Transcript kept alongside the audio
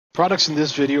Products in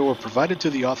this video were provided to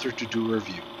the author to do a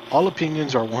review. All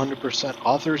opinions are 100%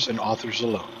 authors and authors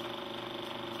alone.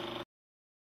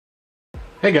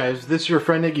 Hey guys, this is your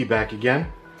friend Iggy back again.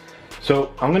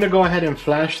 So I'm going to go ahead and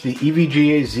flash the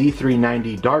EVGA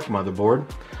Z390 Dark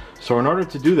Motherboard. So in order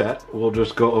to do that, we'll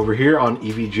just go over here on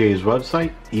EVGA's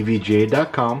website,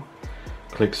 evga.com,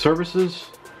 click Services,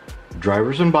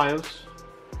 Drivers and BIOS.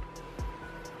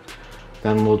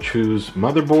 Then we'll choose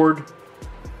Motherboard.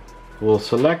 We'll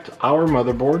select our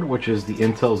motherboard, which is the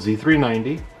Intel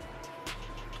Z390,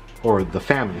 or the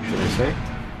family, should I say.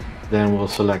 Then we'll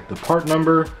select the part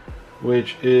number,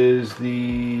 which is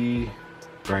the,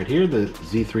 right here, the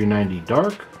Z390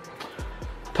 Dark.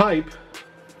 Type,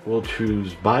 we'll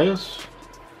choose BIOS,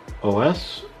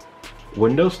 OS,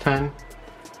 Windows 10,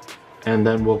 and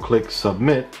then we'll click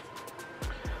Submit.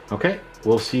 Okay,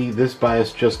 we'll see this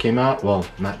BIOS just came out, well,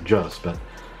 not just, but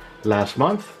last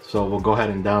month. So we'll go ahead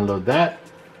and download that,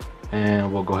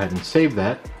 and we'll go ahead and save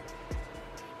that.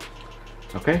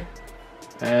 Okay,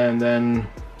 and then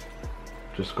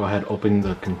just go ahead, open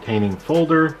the containing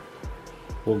folder.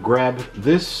 We'll grab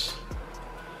this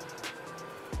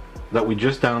that we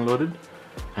just downloaded,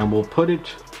 and we'll put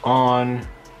it on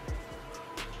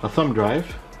a thumb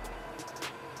drive.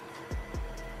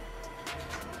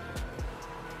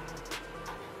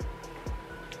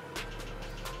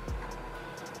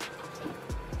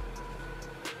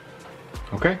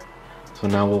 Okay, so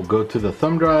now we'll go to the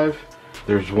thumb drive.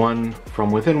 There's one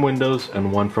from within Windows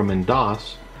and one from in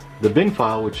DOS. The bin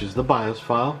file, which is the BIOS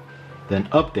file, then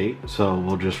update. So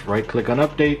we'll just right click on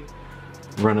update,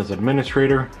 run as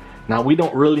administrator. Now we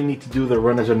don't really need to do the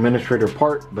run as administrator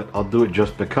part, but I'll do it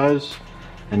just because.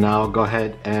 And now I'll go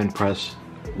ahead and press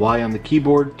Y on the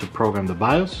keyboard to program the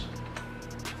BIOS.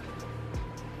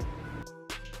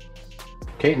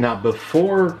 Okay, now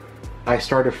before I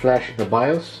started flashing the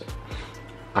BIOS,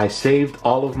 I saved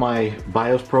all of my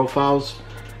BIOS profiles,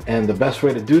 and the best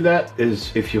way to do that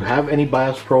is if you have any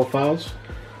BIOS profiles,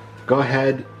 go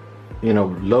ahead,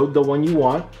 load the one you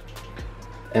want,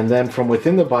 and then from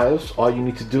within the BIOS, all you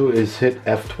need to do is hit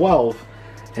F12,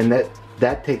 and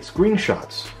that takes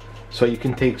screenshots. So you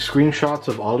can take screenshots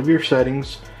of all of your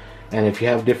settings, and if you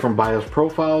have different BIOS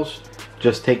profiles,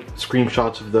 just take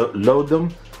screenshots of load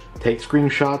them, take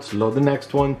screenshots, load the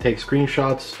next one, take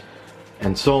screenshots,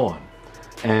 and so on.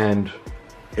 And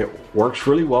it works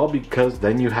really well because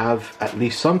then you have at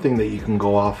least something that you can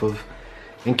go off of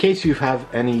in case you have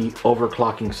any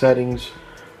overclocking settings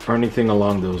or anything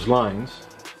along those lines.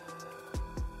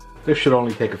 This should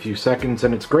only take a few seconds,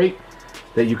 and it's great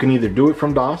that you can either do it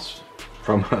from DOS,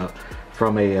 from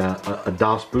a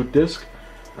DOS boot disk,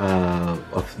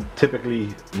 typically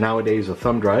nowadays a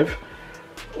thumb drive,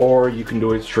 or you can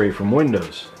do it straight from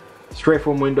Windows. Straight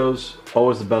from Windows,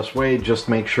 always the best way. Just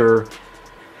make sure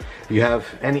you have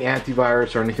any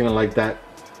antivirus or anything like that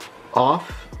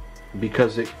off,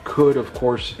 because it could of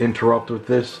course interrupt with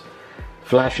this.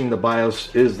 Flashing the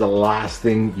BIOS is the last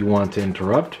thing you want to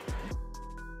interrupt,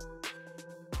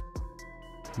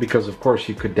 because of course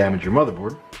you could damage your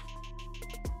motherboard.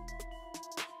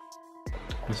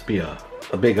 Must be a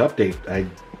big update. I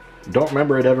don't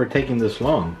remember it ever taking this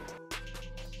long.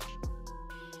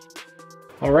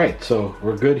 Alright, so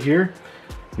we're good here.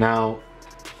 Now,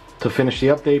 to finish the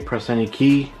update, press any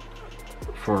key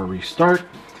for a restart.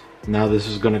 Now this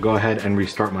is going to go ahead and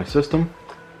restart my system.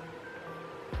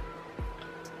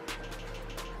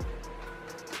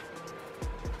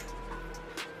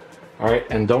 Alright,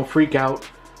 and don't freak out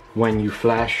when you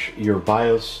flash your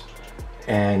BIOS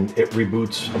and it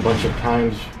reboots a bunch of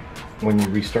times when you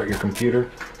restart your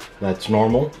computer. That's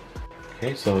normal.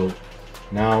 Okay, so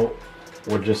now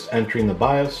we're just entering the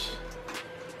BIOS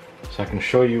so I can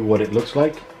show you what it looks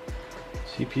like.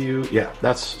 CPU, yeah,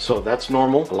 that's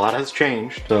normal. A lot has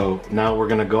changed. So now we're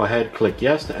gonna go ahead, click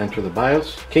yes to enter the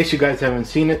BIOS. In case you guys haven't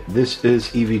seen it, this is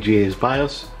EVGA's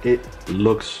BIOS. It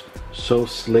looks so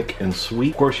slick and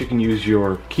sweet. Of course, you can use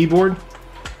your keyboard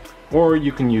or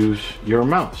you can use your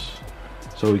mouse.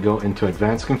 So we go into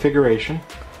advanced configuration.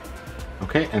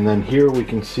 Okay, and then here we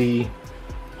can see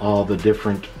all the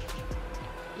different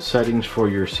settings for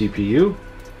your CPU.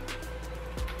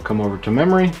 Come over to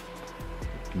memory.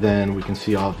 Then we can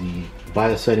see all the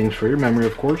BIOS settings for your memory,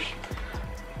 of course.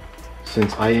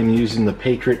 Since I am using the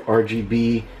Patriot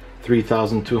RGB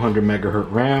 3200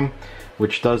 megahertz RAM,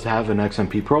 which does have an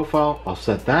XMP profile, I'll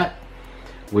set that.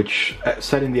 Which,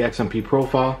 setting the XMP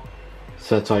profile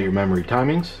sets all your memory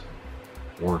timings.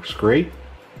 Works great.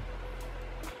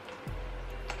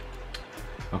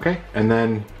 Okay, and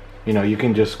then you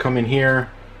can just come in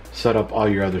here, set up all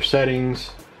your other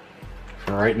settings.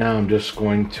 For right now, I'm just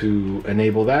going to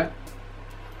enable that.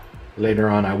 Later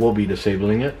on I will be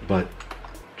disabling it, but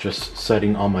just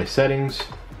setting all my settings.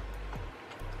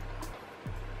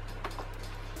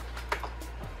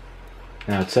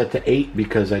 Now it's set to 8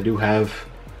 because I do have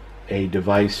a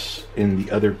device in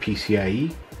the other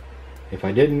PCIe. If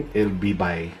I didn't, it would be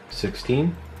by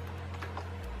 16.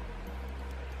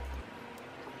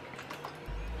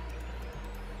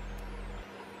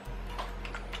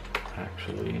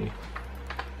 Actually,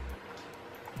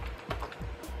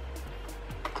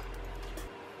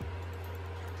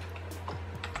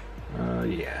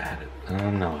 yeah, I had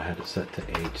it. No, I had it set to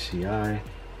HCI.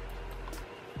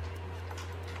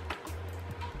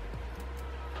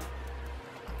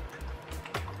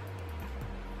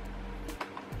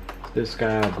 This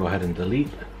guy I'll go ahead and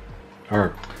delete,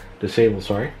 or disable,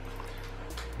 sorry.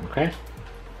 Okay.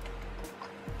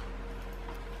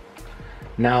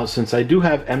 Now, since I do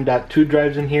have M.2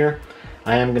 drives in here,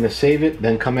 I am going to save it,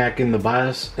 then come back in the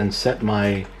BIOS and set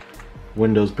my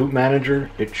Windows Boot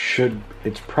Manager.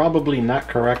 It's probably not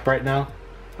correct right now.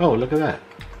 Oh, look at that.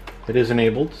 It is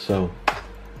enabled, so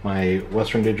my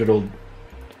Western Digital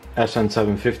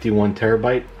SN750 1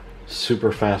 terabyte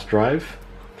super fast drive.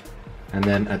 And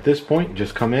then at this point,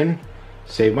 just come in,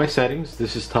 save my settings.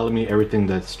 This is telling me everything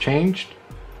that's changed.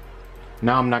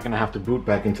 Now I'm not going to have to boot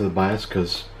back into the BIOS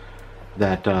because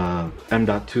that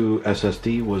M.2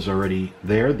 SSD was already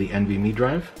there, the NVMe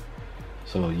drive.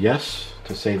 So yes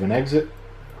to save and exit.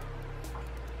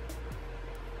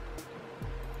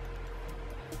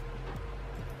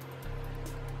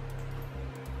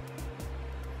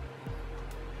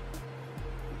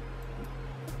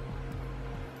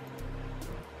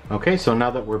 Okay, so now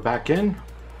that we're back in,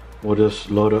 we'll just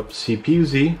load up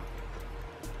CPU-Z.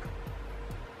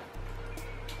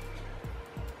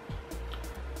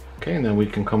 Okay, and then we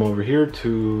can come over here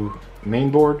to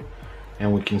mainboard,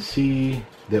 and we can see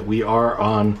that we are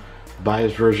on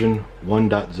BIOS version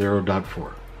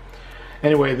 1.0.4.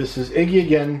 Anyway, this is Iggy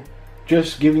again,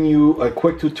 just giving you a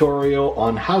quick tutorial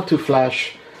on how to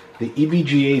flash the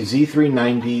EVGA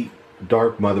Z390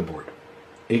 Dark Motherboard.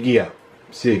 Iggy out.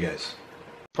 See you guys.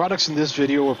 Products in this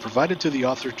video were provided to the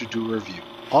author to do a review.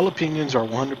 All opinions are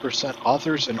 100%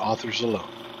 authors and authors alone.